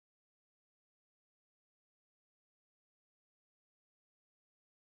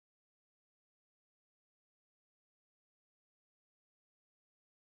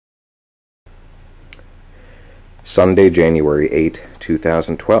Sunday, January 8,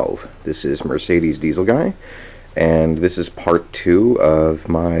 2012. This is Mercedes Diesel Guy, and this is part 2 of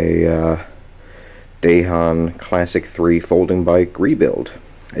my Dahon Classic III folding bike rebuild.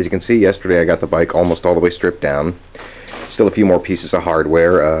 As you can see, yesterday I got the bike almost all the way stripped down. Still a few more pieces of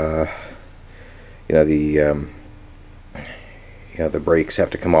hardware. The brakes have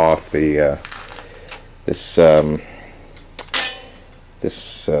to come off. This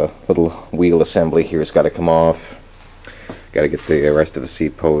little wheel assembly here has got to come off. Got to get the rest of the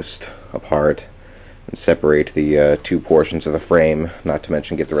seat post apart and separate the two portions of the frame, not to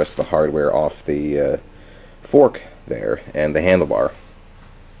mention get the rest of the hardware off the fork there and the handlebar.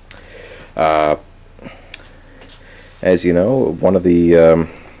 As you know, one of the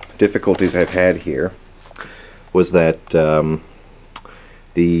difficulties I've had here was that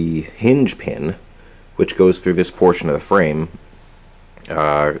the hinge pin, which goes through this portion of the frame,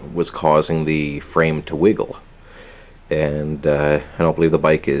 was causing the frame to wiggle, and I don't believe the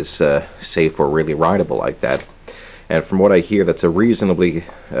bike is safe or really rideable like that. And from what I hear, that's a reasonably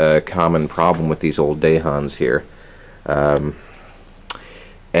common problem with these old Dahons here.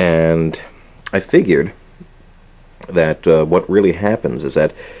 And I figured that what really happens is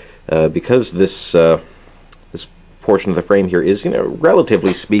that because this this portion of the frame here is,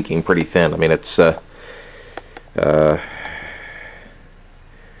 relatively speaking, pretty thin. I mean, it's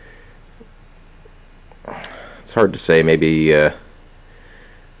hard to say, maybe a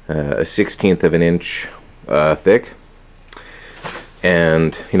 1/16 of an inch thick.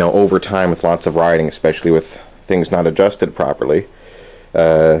 And over time, with lots of riding, especially with things not adjusted properly,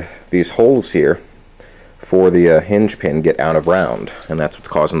 these holes here for the hinge pin get out of round, and that's what's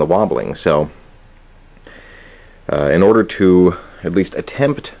causing the wobbling. So in order to at least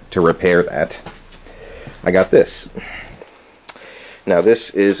attempt to repair that, I got this. Now this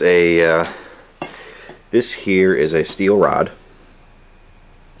is a this here is a steel rod,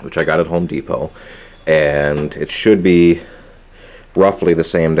 which I got at Home Depot, and it should be roughly the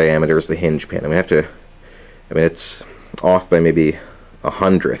same diameter as the hinge pin. It's off by maybe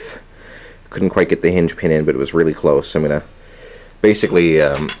 1/100th. Couldn't quite get the hinge pin in, but it was really close. I'm gonna basically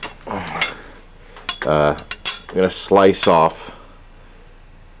slice off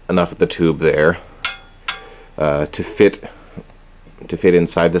enough of the tube there to fit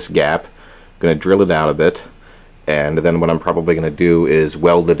inside this gap. Going to drill it out a bit, and then what I'm probably going to do is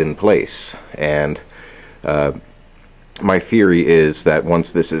weld it in place. And my theory is that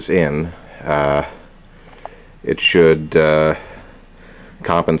once this is in, it should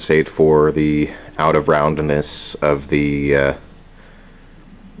compensate for the out of roundness of the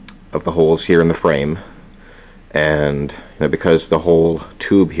holes here in the frame. And because the whole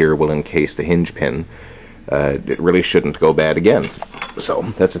tube here will encase the hinge pin, it really shouldn't go bad again. So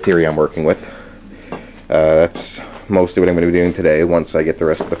that's the theory I'm working with. That's mostly what I'm going to be doing today once I get the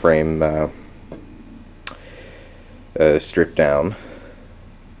rest of the frame stripped down.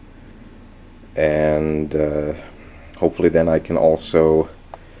 And hopefully then I can also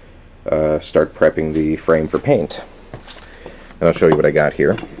start prepping the frame for paint. And I'll show you what I got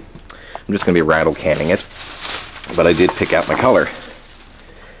here. I'm just going to be rattle canning it, but I did pick out my color.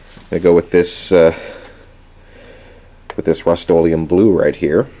 I'm going to go with this Rust-Oleum blue right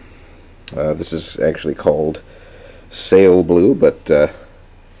here. This is actually called sail blue, but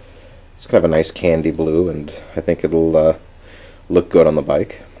it's kind of a nice candy blue, and I think it'll look good on the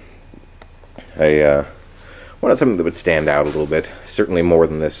bike. I wanted something that would stand out a little bit, certainly more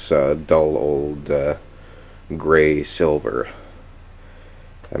than this dull old gray silver.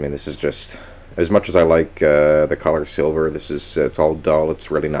 I mean, this is just, as much as I like the color silver, it's all dull. It's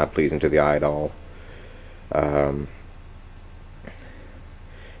really not pleasing to the eye at all.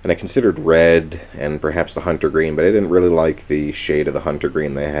 And I considered red and perhaps the hunter green, but I didn't really like the shade of the hunter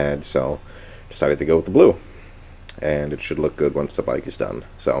green they had, so decided to go with the blue. And it should look good once the bike is done.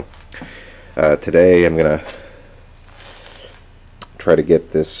 So today I'm going to try to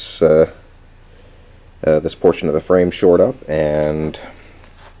get this this portion of the frame shored up, and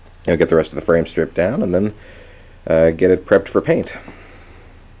get the rest of the frame stripped down, and then get it prepped for paint.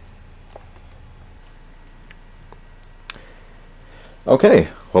 Okay,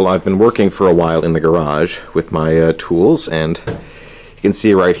 well, I've been working for a while in the garage with my tools, and you can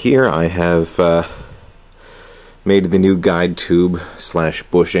see right here I have made the new guide tube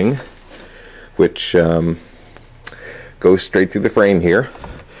 / bushing, which goes straight through the frame here.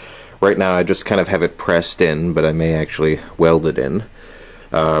 Right now I just kind of have it pressed in, but I may actually weld it in.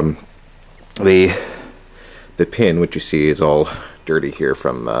 The pin, which you see is all dirty here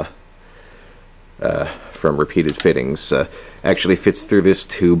from repeated fittings, actually fits through this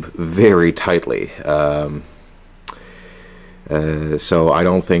tube very tightly. so I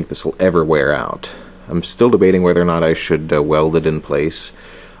don't think this will ever wear out. I'm still debating whether or not I should weld it in place.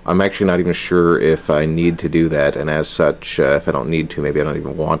 I'm actually not even sure if I need to do that, and as such, if I don't need to, maybe I don't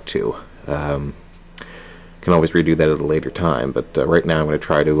even want to. Can always redo that at a later time, but right now I'm going to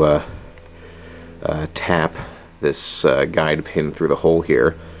try to tap this guide pin through the hole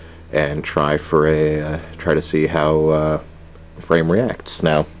here and try to see how the frame reacts.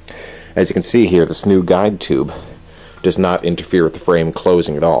 Now, as you can see here, this new guide tube does not interfere with the frame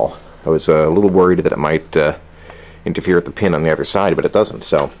closing at all. I was a little worried that it might interfere with the pin on the other side, but it doesn't.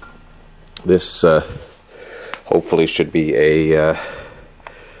 So this hopefully should be a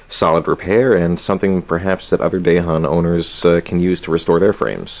solid repair, and something perhaps that other Dahon owners can use to restore their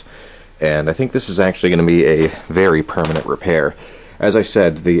frames. And I think this is actually going to be a very permanent repair. As I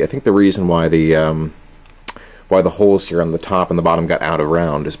said, I think the reason why the holes here on the top and the bottom got out of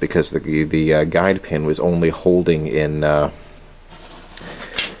round is because the guide pin was only holding in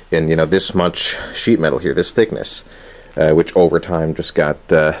you know, this much sheet metal here, this thickness, which over time just got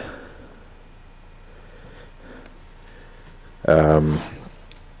out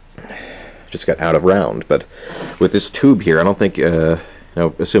of round. But with this tube here, I don't think, you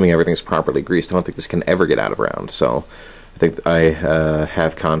know, assuming everything's properly greased, I don't think this can ever get out of round. So I think I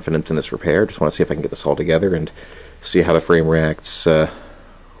have confidence in this repair. Just want to see if I can get this all together and see how the frame reacts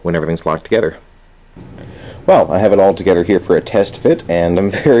when everything's locked together. Well, I have it all together here for a test fit, and I'm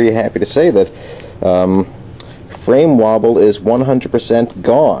very happy to say that frame wobble is 100%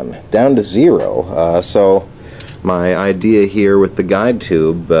 gone, down to 0. So my idea here with the guide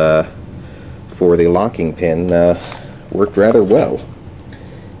tube for the locking pin worked rather well.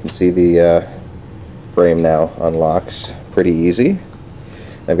 You can see the frame now unlocks pretty easy.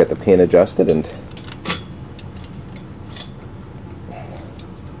 I've got the pin adjusted, and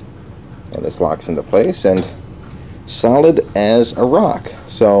this locks into place and solid as a rock.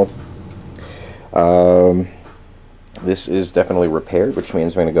 So this is definitely repaired, which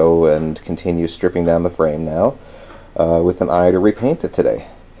means I'm going to go and continue stripping down the frame now with an eye to repaint it today.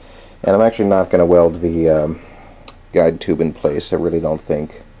 And I'm actually not going to weld the guide tube in place. I really don't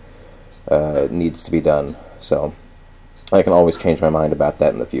think it needs to be done. So I can always change my mind about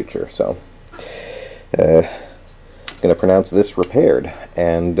that in the future. So I'm going to pronounce this repaired.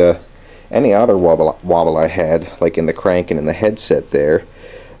 And any other wobble I had, like in the crank and in the headset there,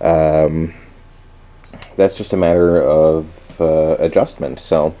 that's just a matter of adjustment.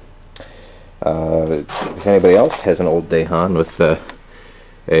 So if anybody else has an old Dahon with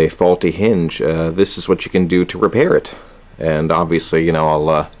a faulty hinge, this is what you can do to repair it. And obviously, you know,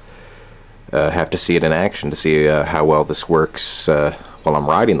 I'll have to see it in action to see how well this works while I'm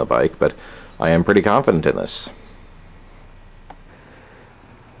riding the bike, but I am pretty confident in this.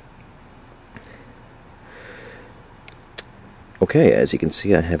 Okay, as you can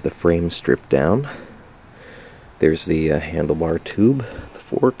see, I have the frame stripped down. There's the handlebar tube, the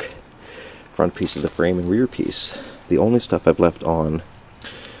fork, front piece of the frame, and rear piece. The only stuff I've left on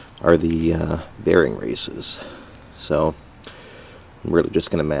are the bearing races. So I'm really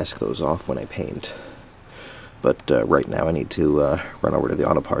just going to mask those off when I paint. But right now I need to run over to the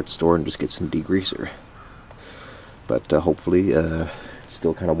auto parts store and just get some degreaser. But hopefully it's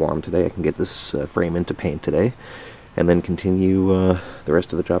still kind of warm today. I can get this frame into paint today, and then continue the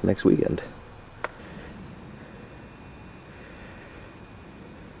rest of the job next weekend.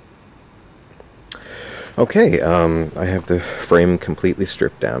 Okay, I have the frame completely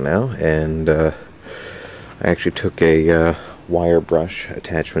stripped down now, and I actually took a wire brush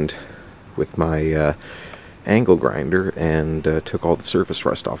attachment with my angle grinder and took all the surface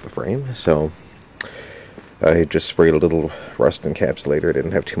rust off the frame. So I just sprayed a little rust encapsulator. I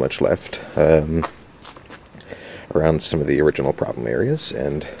didn't have too much left around some of the original problem areas,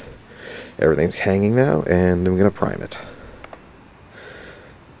 and everything's hanging now, and I'm going to prime it.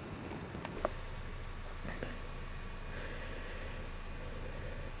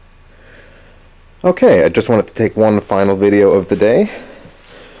 Okay, I just wanted to take one final video of the day.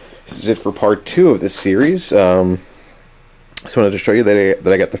 This is it for part 2 of this series. Just wanted to show you that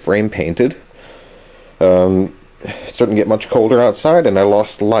I got the frame painted. It's starting to get much colder outside, and I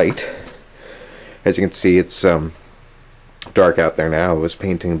lost light. As you can see, it's dark out there now. I was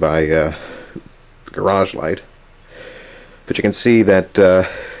painting by garage light. But you can see that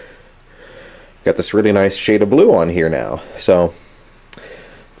got this really nice shade of blue on here now. So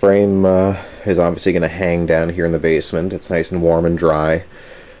frame is obviously going to hang down here in the basement. It's nice and warm and dry,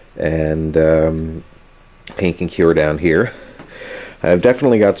 and paint can cure down here. I've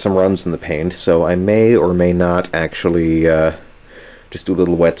definitely got some runs in the paint, so I may or may not actually just do a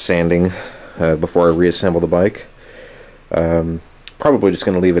little wet sanding before I reassemble the bike. Probably just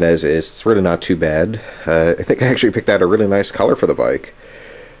going to leave it as is. It's really not too bad. I think I actually picked out a really nice color for the bike.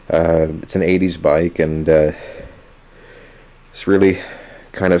 It's an 80s bike, and this really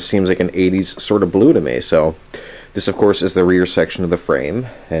kind of seems like an 80s sort of blue to me. So this, of course, is the rear section of the frame,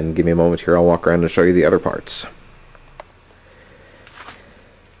 and give me a moment here, I'll walk around and show you the other parts.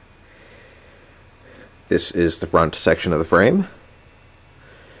 This is the front section of the frame.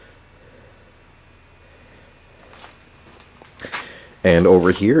 And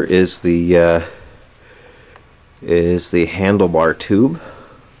over here is the handlebar tube.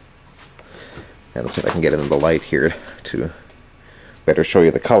 And let's see if I can get it in the light here to better show you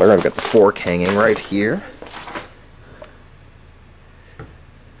the color. I've got the fork hanging right here.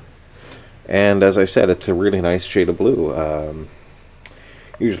 And as I said, it's a really nice shade of blue.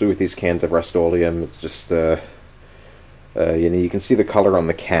 Usually with these cans of Rust-Oleum, it's just you know, you can see the color on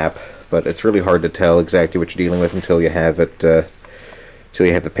the cap, but it's really hard to tell exactly what you're dealing with until you have it. Till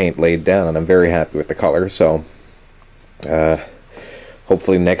you have the paint laid down, and I'm very happy with the color. So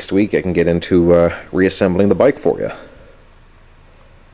hopefully next week I can get into reassembling the bike for you.